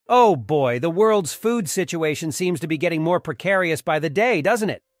Oh boy, the world's food situation seems to be getting more precarious by the day, doesn't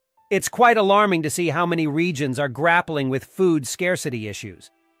it? It's quite alarming to see how many regions are grappling with food scarcity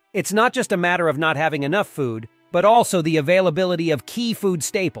issues. It's not just a matter of not having enough food, but also the availability of key food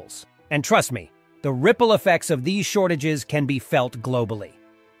staples. And trust me, the ripple effects of these shortages can be felt globally.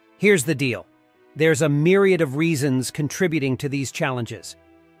 Here's the deal. There's a myriad of reasons contributing to these challenges.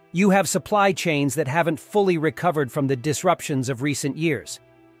 You have supply chains that haven't fully recovered from the disruptions of recent years.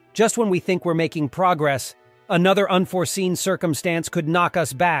 Just when we think we're making progress, another unforeseen circumstance could knock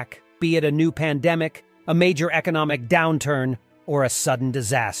us back, be it a new pandemic, a major economic downturn, or a sudden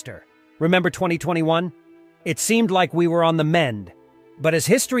disaster. Remember 2021? It seemed like we were on the mend. But as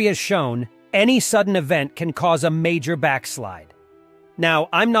history has shown, any sudden event can cause a major backslide. Now,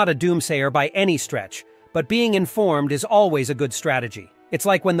 I'm not a doomsayer by any stretch, but being informed is always a good strategy. It's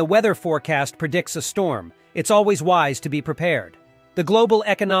like when the weather forecast predicts a storm. It's always wise to be prepared. The global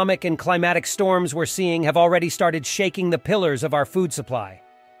economic and climatic storms we're seeing have already started shaking the pillars of our food supply.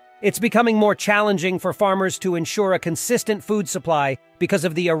 It's becoming more challenging for farmers to ensure a consistent food supply because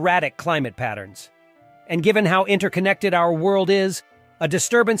of the erratic climate patterns. And given how interconnected our world is, a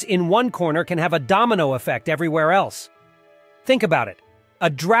disturbance in one corner can have a domino effect everywhere else. Think about it. A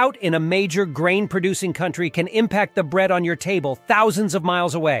drought in a major grain-producing country can impact the bread on your table thousands of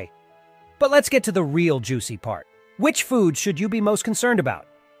miles away. But let's get to the real juicy part. Which foods should you be most concerned about?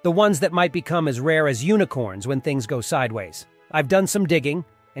 The ones that might become as rare as unicorns when things go sideways. I've done some digging,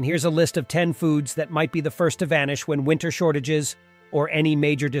 and here's a list of 10 foods that might be the first to vanish when winter shortages, or any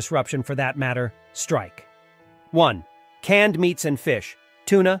major disruption for that matter, strike. 1. Canned meats and fish.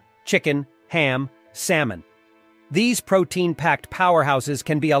 Tuna, chicken, ham, salmon. These protein-packed powerhouses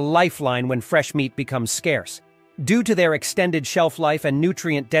can be a lifeline when fresh meat becomes scarce. Due to their extended shelf life and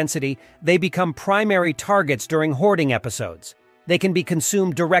nutrient density, they become primary targets during hoarding episodes. They can be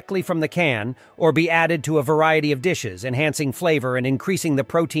consumed directly from the can, or be added to a variety of dishes, enhancing flavor and increasing the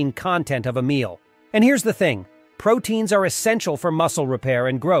protein content of a meal. And here's the thing. Proteins are essential for muscle repair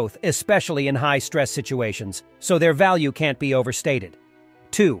and growth, especially in high-stress situations, so their value can't be overstated.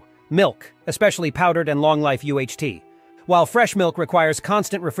 2. Milk, especially powdered and long-life UHT. While fresh milk requires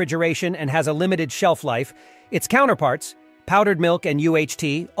constant refrigeration and has a limited shelf life, its counterparts, powdered milk and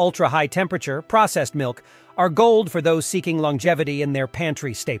UHT, ultra-high temperature, processed milk, are gold for those seeking longevity in their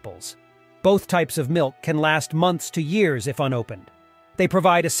pantry staples. Both types of milk can last months to years if unopened. They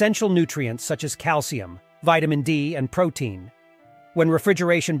provide essential nutrients such as calcium, vitamin D, and protein. When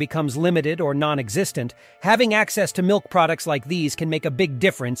refrigeration becomes limited or non-existent, having access to milk products like these can make a big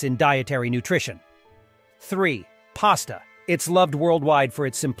difference in dietary nutrition. 3. Pasta. It's loved worldwide for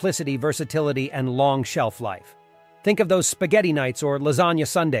its simplicity, versatility, and long shelf life. Think of those spaghetti nights or lasagna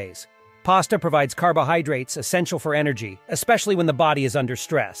Sundays. Pasta provides carbohydrates essential for energy, especially when the body is under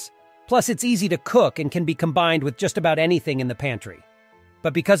stress. Plus, it's easy to cook and can be combined with just about anything in the pantry.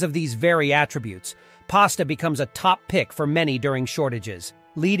 But because of these very attributes, pasta becomes a top pick for many during shortages,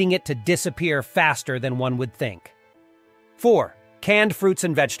 leading it to disappear faster than one would think. 4. Canned fruits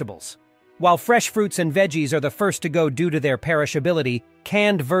and vegetables. While fresh fruits and veggies are the first to go due to their perishability,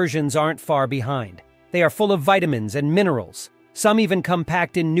 canned versions aren't far behind. They are full of vitamins and minerals. Some even come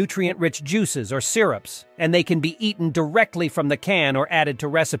packed in nutrient-rich juices or syrups, and they can be eaten directly from the can or added to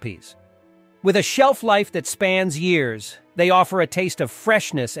recipes. With a shelf life that spans years, they offer a taste of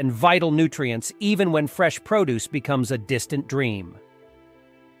freshness and vital nutrients even when fresh produce becomes a distant dream.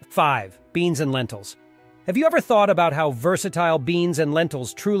 5. Beans and lentils. Have you ever thought about how versatile beans and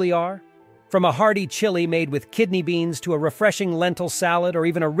lentils truly are? From a hearty chili made with kidney beans to a refreshing lentil salad or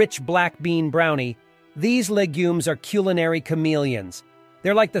even a rich black bean brownie, these legumes are culinary chameleons.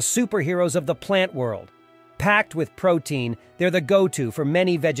 They're like the superheroes of the plant world. Packed with protein, they're the go-to for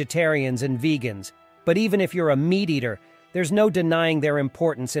many vegetarians and vegans. But even if you're a meat eater, there's no denying their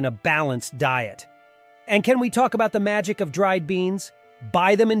importance in a balanced diet. And can we talk about the magic of dried beans?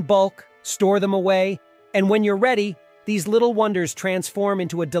 Buy them in bulk, store them away, and when you're ready, these little wonders transform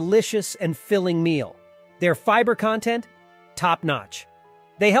into a delicious and filling meal. Their fiber content? Top-notch.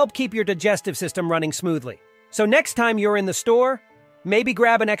 They help keep your digestive system running smoothly. So next time you're in the store, maybe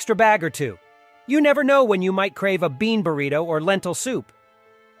grab an extra bag or two. You never know when you might crave a bean burrito or lentil soup.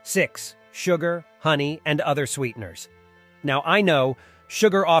 6. Sugar, honey, and other sweeteners. Now I know,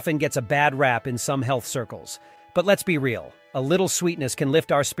 sugar often gets a bad rap in some health circles. But let's be real, a little sweetness can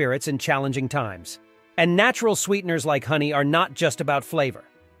lift our spirits in challenging times. And natural sweeteners like honey are not just about flavor.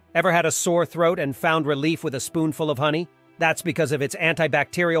 Ever had a sore throat and found relief with a spoonful of honey? That's because of its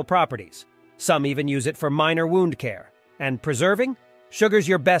antibacterial properties. Some even use it for minor wound care. And preserving? Sugar's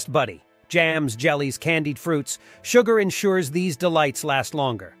your best buddy. Jams, jellies, candied fruits, sugar ensures these delights last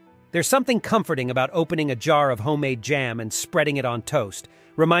longer. There's something comforting about opening a jar of homemade jam and spreading it on toast,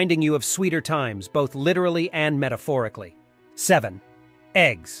 reminding you of sweeter times, both literally and metaphorically. 7.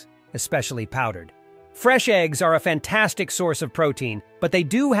 Eggs, especially powdered. Fresh eggs are a fantastic source of protein, but they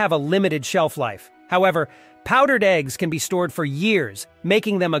do have a limited shelf life. However, powdered eggs can be stored for years,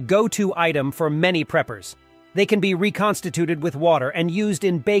 making them a go-to item for many preppers. They can be reconstituted with water and used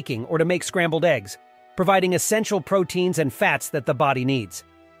in baking or to make scrambled eggs, providing essential proteins and fats that the body needs.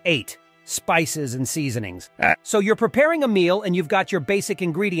 8. Spices and seasonings. So you're preparing a meal and you've got your basic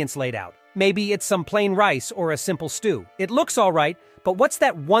ingredients laid out. Maybe it's some plain rice or a simple stew. It looks all right, but what's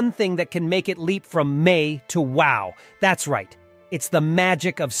that one thing that can make it leap from meh to wow? That's right. It's the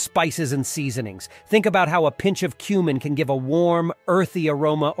magic of spices and seasonings. Think about how a pinch of cumin can give a warm, earthy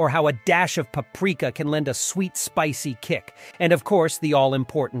aroma, or how a dash of paprika can lend a sweet, spicy kick. And of course, the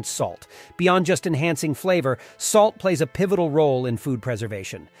all-important salt. Beyond just enhancing flavor, salt plays a pivotal role in food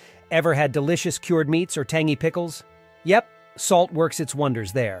preservation. Ever had delicious cured meats or tangy pickles? Yep, salt works its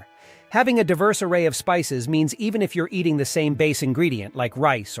wonders there. Having a diverse array of spices means even if you're eating the same base ingredient, like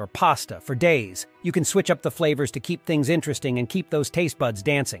rice or pasta, for days, you can switch up the flavors to keep things interesting and keep those taste buds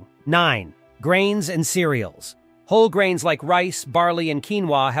dancing. 9. Grains and cereals. Whole grains like rice, barley, and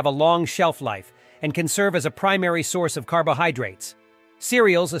quinoa have a long shelf life and can serve as a primary source of carbohydrates.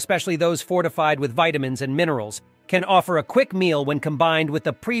 Cereals, especially those fortified with vitamins and minerals, can offer a quick meal when combined with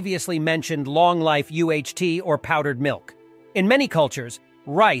the previously mentioned long-life UHT or powdered milk. In many cultures,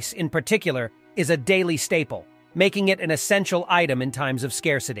 rice, in particular, is a daily staple, making it an essential item in times of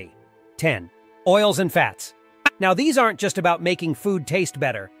scarcity. 10. Oils and fats. Now, these aren't just about making food taste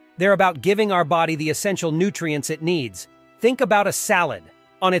better. They're about giving our body the essential nutrients it needs. Think about a salad.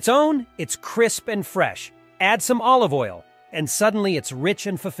 On its own, it's crisp and fresh. Add some olive oil, and suddenly it's rich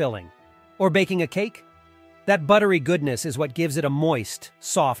and fulfilling. Or baking a cake? That buttery goodness is what gives it a moist,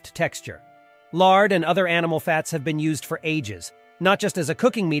 soft texture. Lard and other animal fats have been used for ages, not just as a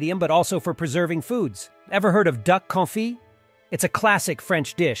cooking medium, but also for preserving foods. Ever heard of duck confit? It's a classic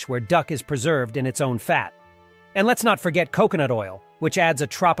French dish where duck is preserved in its own fat. And let's not forget coconut oil, which adds a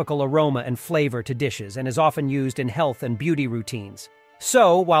tropical aroma and flavor to dishes and is often used in health and beauty routines.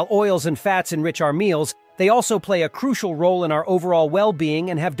 So, while oils and fats enrich our meals, they also play a crucial role in our overall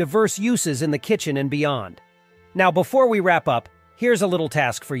well-being and have diverse uses in the kitchen and beyond. Now, before we wrap up, here's a little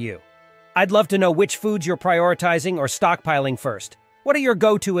task for you. I'd love to know which foods you're prioritizing or stockpiling first. What are your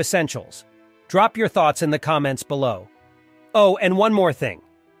go-to essentials? Drop your thoughts in the comments below. Oh, and one more thing.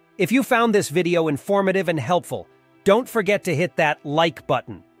 If you found this video informative and helpful, don't forget to hit that like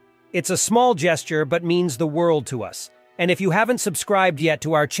button. It's a small gesture but means the world to us. And if you haven't subscribed yet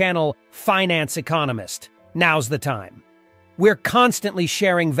to our channel, Finance Economist, now's the time. We're constantly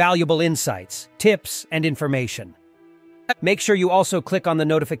sharing valuable insights, tips, and information. Make sure you also click on the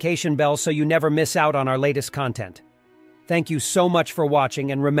notification bell so you never miss out on our latest content. Thank you so much for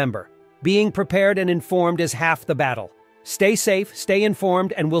watching, and remember, being prepared and informed is half the battle. Stay safe, stay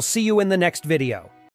informed, and we'll see you in the next video.